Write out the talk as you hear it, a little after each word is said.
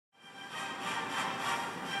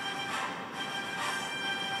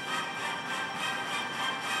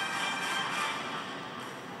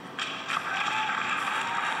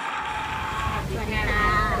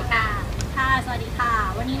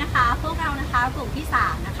กลุ่มที่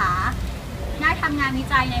3นะคะได้ทำงานวิ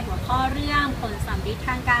จัยในหัวข้อเรื่องผลสัมฤทธิ์ท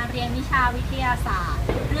างการเรียนวิชาวิทยาศาสตร์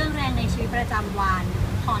เรื่องแรงในชีวิตประจำวัน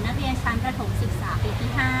ของนักเรียนชั้นประถมศึกษาปี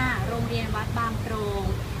ที่5โรงเรียนวัดบางโปรง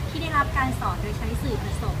ที่ได้รับการสอนโดยใช้สื่อผ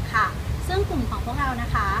สมค่ะซึ่งกลุ่มของพวกเรานะ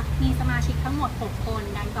คะมีสมาชิกทั้งหมด6คน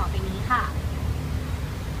ดังต่อไปนี้ค่ะ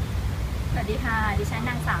สวัสดีค่ะดิฉัน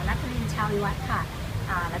นางสาวณ ชาววค่ะ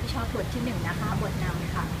รับผิดชอบบทที่1นะคะบทน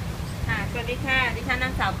ำค่ะสวัสดีค่ะดิฉันน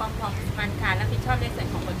างสาวกรองทองค่ะรับผิดชอบในส่วน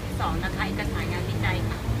ของบทที่2นะคะเอกสารงานวิจัย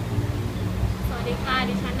ค่ะสวัสดีค่ะ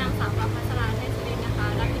ดิฉันนางสาวประภเทศฤทธิ์นะคะ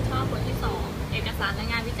รับผิดชอบบทที่2เอกสารและ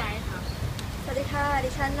งานวิจัยค่ะสวัสดีค่ะดิ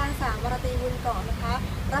ฉันนางสาวมารตบุญก่อนนะคะ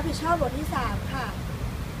รับผิดชอบบทที่3ค่ะ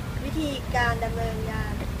วิธีการดำเนินงา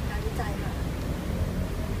นวิจัยค่ะ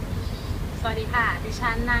สวัสดีค่ะดิฉั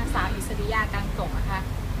นนางสาวอิสริยากังกงนะคะ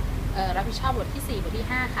รับผิดชอบบทที่4บทที่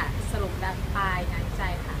5ค่ะสรุปและปลายงานวิจั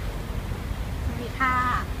ยค่ะสวัสดีค่ะ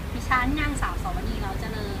ดิฉันนางสาวสวนีเราเจ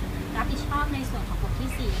ริญรับผิดชอบในส่วนของบทที่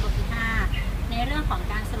4บทที่5ในเรื่องของ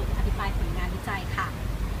การสรุปอธิบายผลงานวิจัยค่ะ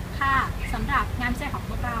สำหรับงานวิจัยของ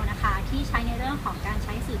พวกเรานะคะที่ใช้ในเรื่องของการใ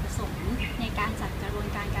ช้สื่อผสมในการจัดกระบวน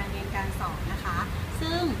การการเรียนการสอนนะคะ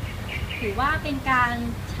ซึ่งถือว่าเป็นการ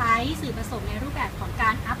ใช้สื่อผสมในรูปแบบของกา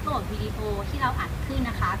รอัปโหลดวิดีโอที่เราอัดขึ้น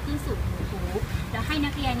นะคะขึ้นสู่ YouTube แล้วให้นั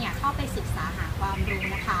กเรียนเนี่ยเข้าไปศึกษาหาความรู้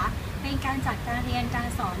นะคะเป็นการจัดการเรียนการ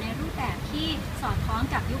สอนในรูปแบบที่สอดคล้อง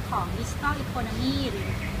กับยุคของ Digital Economy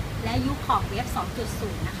และยุคของเว็บ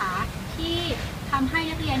 2.0 นะคะที่ทำให้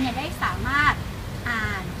นักเรียนเนี่ยได้สามารถอ่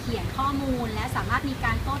านเขียนข้อมูลและสามารถมีก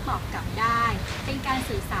ารโต้ตอบกลับได้เป็นการ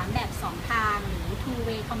สื่อสารแบบ2ทางหรือ two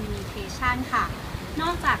way communication ค่ะน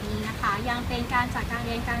อกจากนี้นะคะยังเป็นการจัดการเ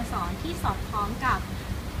รียนการสอนที่สอดคล้องกับ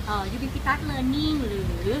ubiquitous learning หรื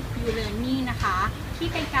อ u-learning นะคะที่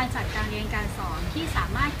เป็นการจัดการเรียนการสอนที่สา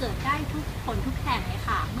มารถเกิดได้ทุกคนทุกแห่งเลย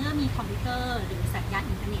ค่ะเมื่อมีคอมพิวเตอร์หรือสัญญาณ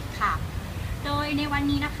อินเทอร์เน็ตค่ะโดยในวัน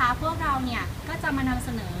นี้นะคะพวกเราเนี่ยก็จะมานำเส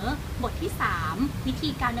นอบทที่3วิธี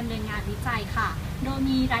การดำเนินงานวิจัยค่ะโดย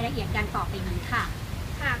มีรายละเอียดดังต่อไปนี้ค่ะ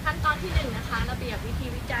ขั้นตอนที่1นะคะระเบียบวิธี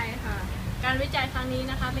วิจัยค่ะการวิจัยครั้งนี้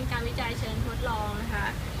นะคะเป็นการวิจัยเชิงทดลองนะคะ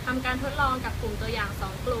ทำการทดลองกับกลุ่มตัวอย่าง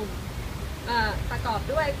2กลุ่มประกอบ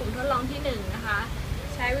ด้วยกลุ่มทดลองที่1นะคะ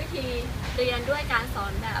ใช้วิธีเรียนด้วยการสอ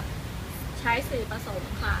นแบบใช้สื่อผสม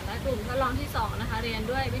ค่ะและกลุ่มทดลองที่2นะคะเรียน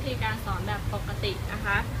ด้วยวิธีการสอนแบบปกตินะค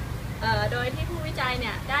ะโดยที่ผู้วิจัยเ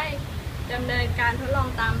นี่ยได้ดำเนินการทดลอง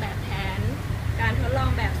ตามแบบแผนการทดลอง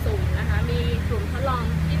แบบสุ่มนะคะมีกลุ่มทดลอง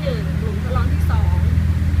ที่1กลุ่มทดลองที่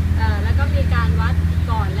2แล้วก็มีการวัด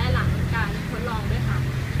ก่อนและหลังการทดลองด้วยค่ะ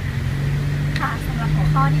สำหรับหัว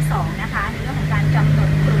ข้อที่2นะคะในเรื่องของการกำหนด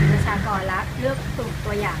กลุ่มประชากรและเลือกกลุ่ม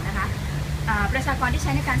ตัวอย่างนะคะประชากรที่ใ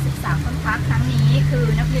ช้ในการศึกษาค้นคว้าครั้งนี้คือ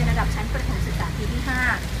นักเรียนระดับชั้นประถมศึกษาปีที่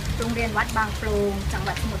5โรงเรียนวัดบางโปรงจังห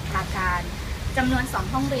วัดสมุทรปราการจำนวน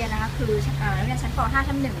2ห้องเรียนนะคะคือนักเรียนชั้นป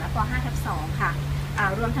 .5/1 และป .5/2 ค่ะ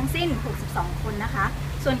รวมทั้งสิ้น62คนนะคะ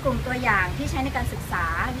ส่วนกลุ่มตัวอย่างที่ใช้ในการศึกษา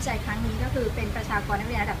วิจัยครั้งนี้ก็คือเป็นประชากรนัก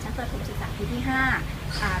เรียนระดับชั้นประถมศึกษาปีที่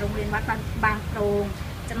5โรงเรียนวัดบางโปรง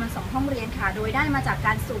จำนวน2ห้องเรียนค่ะโดยได้มาจากก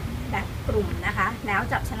ารสุ่มแบบกลุ่มนะคะแล้ว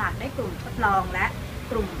จับฉลากได้กลุ่มทดลองและ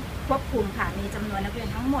กลุ่มควบคุมค่ะมีจำนวนนักเรียน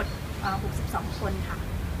ทั้งหมด62คนค่ะ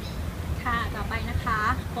ต่อไปนะคะ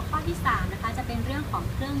หัวข้อที่3นะคะจะเป็นเรื่องของ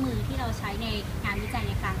เครื่องมือที่เราใช้ในงานวิจัยใ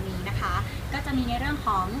นครั้งนี้นะคะก็จะมีในเรื่องข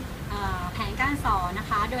องแผนการสอนนะ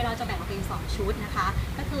คะโดยเราจะแบ่งออกเป็น2ชุดนะคะ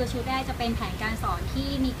ก็คือชุดแรกจะเป็นแผนการสอนที่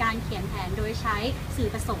มีการเขียนแผนโดยใช้สื่อ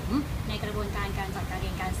ผสมในกระบวนการการจัดการเรี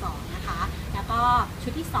ยนการสอนนะคะแล้วก็ชุ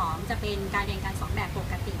ดที่2จะเป็นการเรียนการสอนแบบป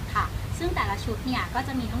กติค่ะซึ่งแต่ละชุดเนี่ยก็จ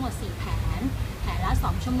ะมีทั้งหมด4แผนละ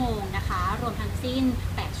2ชั่วโมงนะคะรวมทั้งสิ้น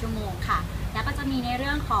8ชั่วโมงค่ะแล้วก็จะมีในเ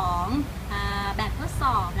รื่องของแบบทดส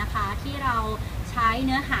อบนะคะที่เราใช้เ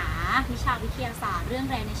นื้อหาวิชาวิทยาศาสตร์เรื่อง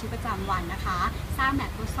แรงในชีวิตประจำวันนะคะสร้างแบ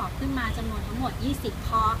บทดสอบขึ้นมาจำนวนทั้งหมด20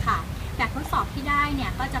ข้อค่ะแบบทดสอบที่ได้เนี่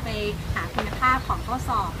ยก็จะไปหาคุณภาพของข้อ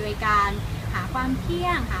สอบโดยการหาความเที่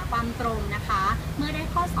ยงหาความตรงนะคะเมื่อได้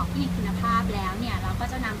ข้อสอบที่มีคุณภาพแล้วเนี่ยเราก็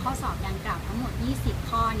จะนำข้อสอบดังกล่าวทั้งหมด20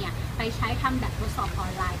ข้อเนี่ยไปใช้ทำแบบทดสอบออ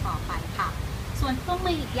นไลน์ต่อไปค่ะส่วนเครื่อง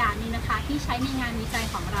มืออีกอย่างนึงนะคะที่ใช้ในงานวิจัย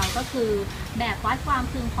ของเราก็คือแบบวัดความ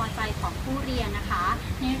พึงพอใจของผู้เรียนนะคะ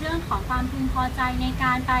ในเรื่องของความพึงพอใจในก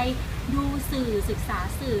ารไปดูสื่อศึกษา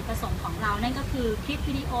สื่อผสมของเรานั่นก็คือคลิป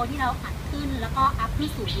วิดีโอที่เราอัดขึ้นแล้วก็อัพขึ้น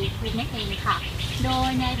สู่ YouTube นั่นเองค่ะโดย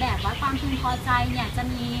ในแบบวัดความพึงพอใจเนี่ยจะ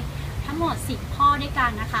มีทั้งหมด10ข้อด้วยกั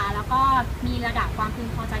นนะคะแล้วก็มีระดับความพึง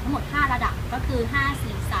พอใจทั้งหมด5ระดับก็คือ5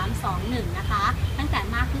 4 3 2 1นะคะตั้งแต่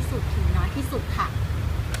มากที่สุดถึงน้อยที่สุดค่ะ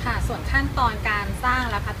ส่วนขั้นตอนการสร้าง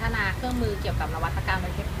และพัฒนาเครื่องมือเกี่ยวกับนวัตกรรมแล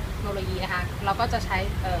ะเทคโนโลยีนะคะเราก็จะใช้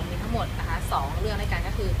มีทั้งหมดนะคะ2เรื่องในการ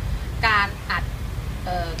ก็คือการอัด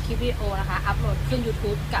คลิปวิดีโอนะคะอัปโหลดขึ้น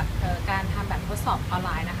YouTube กับการทำแบบทดสอบออนไล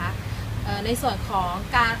น์นะคะในส่วนของ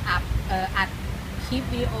การอัดคลิป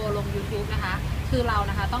วิดีโอลง YouTube นะคะคือเรา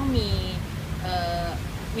นะคะต้องมี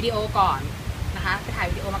วิดีโอก่อนนะคะไปถ่าย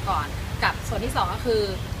วิดีโอมาก่อนกับส่วนที่2ก็คือ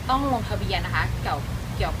ต้องลงทะเบียนนะคะเ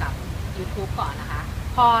กี่ยวกับ YouTube ก่อนนะคะ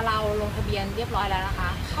พอเราลงทะเบียนเรียบร้อยแล้วนะคะ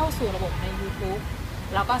เข้าสู่ระบบใน YouTube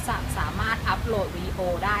เราก็สามารถอัปโหลดวิดีโอ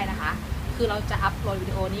ได้นะคะคือเราจะอัปโหลดวิ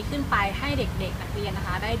ดีโอนี้ขึ้นไปให้เด็กๆนักเรียนนะค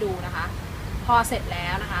ะได้ดูนะคะพอเสร็จแล้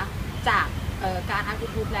วนะคะจากการอัพ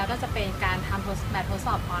YouTube แล้วก็จะเป็นการทำแบบทดส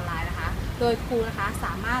อบออนไลน์นะคะโดยครูนะคะส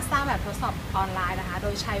ามารถสร้างแบบทดสอบออนไลน์นะคะโด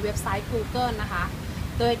ยใช้เว็บไซต์ Google นะคะ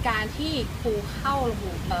โดยการที่ครูเข้า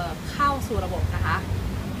สู่ระบบนะคะ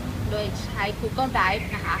โดยใช้ Google Drive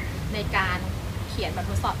นะคะในการเขียนแบบ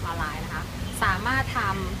ทดสอบออนไลน์นะคะสามารถท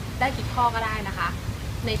ำได้กี่ข้อก็ได้นะคะ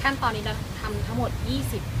ในขั้นตอนนี้เราทำทั้งหมด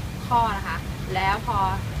20ข้อนะคะแล้วพอ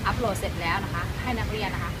อัปโหลดเสร็จแล้วนะคะให้นักเรียน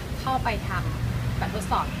นะคะเข้าไปทำแบบทด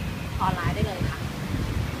สอบออนไลน์ได้เลยค่ะ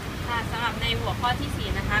สำหรับในหัวข้อที่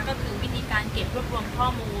4นะคะก็คือวิธีการเก็บรวบรวมข้อ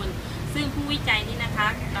มูลซึ่งผู้วิจัยนี่นะคะ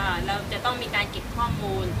เราจะต้องมีการเก็บข้อ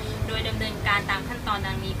มูลโดยดำเนินการตามขั้นตอน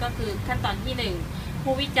ดังนี้ก็คือขั้นตอนที่1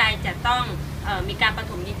ผู้วิจัยจะต้องมีการประ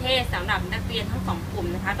ถมนิเทศสำหรับนักเรียนทั้ง2กลุ่ม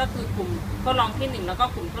นะคะก็คือกลุ่มทดลองที่1แล้วก็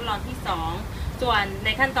กลุ่มทดลองที่2ส่วนใน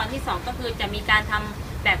ขั้นตอนที่2ก็คือจะมีการท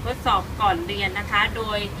ำแบบทดสอบก่อนเรียนนะคะโด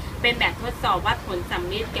ยเป็นแบบทดสอบวัดผลสัม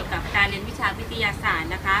ฤทธิ์เกี่ยวกับการเรียนวิชาวิทยาศาสต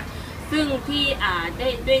ร์นะคะซึ่งที่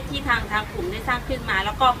ด้วยที่ทางกลุ่มได้สร้างขึ้นมาแ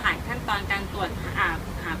ล้วก็ผ่านขั้นตอนการตรวจ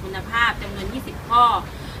หาคุณภาพจำนวน20ข้อ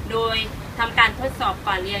โดยทำการทดสอบ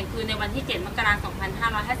ก่อนเรียนคือในวันที่7 มกราคม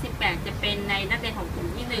 2558จะเป็นในนักเรียนของกลุ่ม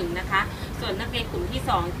ที่1นะคะส่วนนักเรียนกลุ่มที่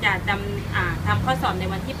2จะทำข้อสอบใน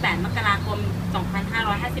วันที่8 มกราคม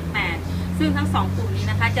 2558ซึ่งทั้ง2กลุ่มนี้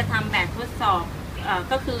นะคะจะทำแบบทดสอบ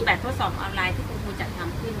ก็คือแบบทดสอบออนไลน์ที่คุณครูจัดท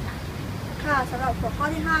ำขึ้นค่ะค่ะสำหรับหัวข้อ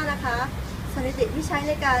ที่5นะคะสถิติที่ใช้ใ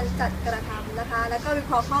นการจัดกระทำนะคะและก็วิเ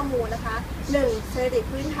คราะห์ข้อมูลนะคะ1สถิติ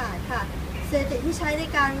พื้นฐานค่ะสถิติที่ใช้ใน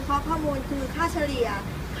การวิเคราะห์ข้อมูลคือค่าเฉลี่ย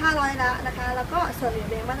ค่าร้อยละนะคะแล้วก็ส่วนเหลือ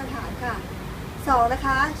เบงมาตรฐานค่ะ2นะค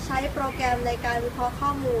ะใช้โปรแกรมในการวิเคราะห์ข้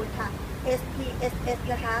อมูลค่ะ SPSS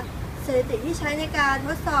นะคะสถิติที่ใช้ในการท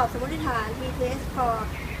ดสอบสมมติฐาน T-test for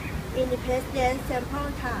independent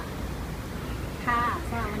sample ค่ะค่ะ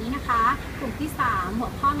สำหรับวันนี้นะคะกลุ่มที่3หั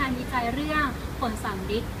วข้องานวิจัยเรื่องผลสัม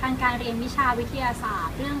ฤทธิ์ทางการเรียนวิชาวิทยาศาสต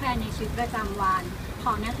ร์เรื่องแรงในชีวิตประจำวันข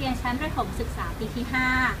องนักเรียนชั้นประถมศึกษาปีที่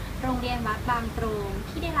5โรงเรียนวัดบางโปรง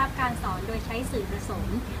ที่ได้รับการสอนโดยใช้สื่อผสม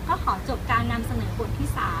ก็ขอจบการนำเสนอบทที่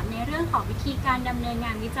3ในเรื่องของวิธีการดำเนินง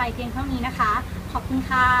านวิจัยเพียงเท่านี้นะคะขอบคุณ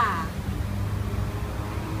ค่ะ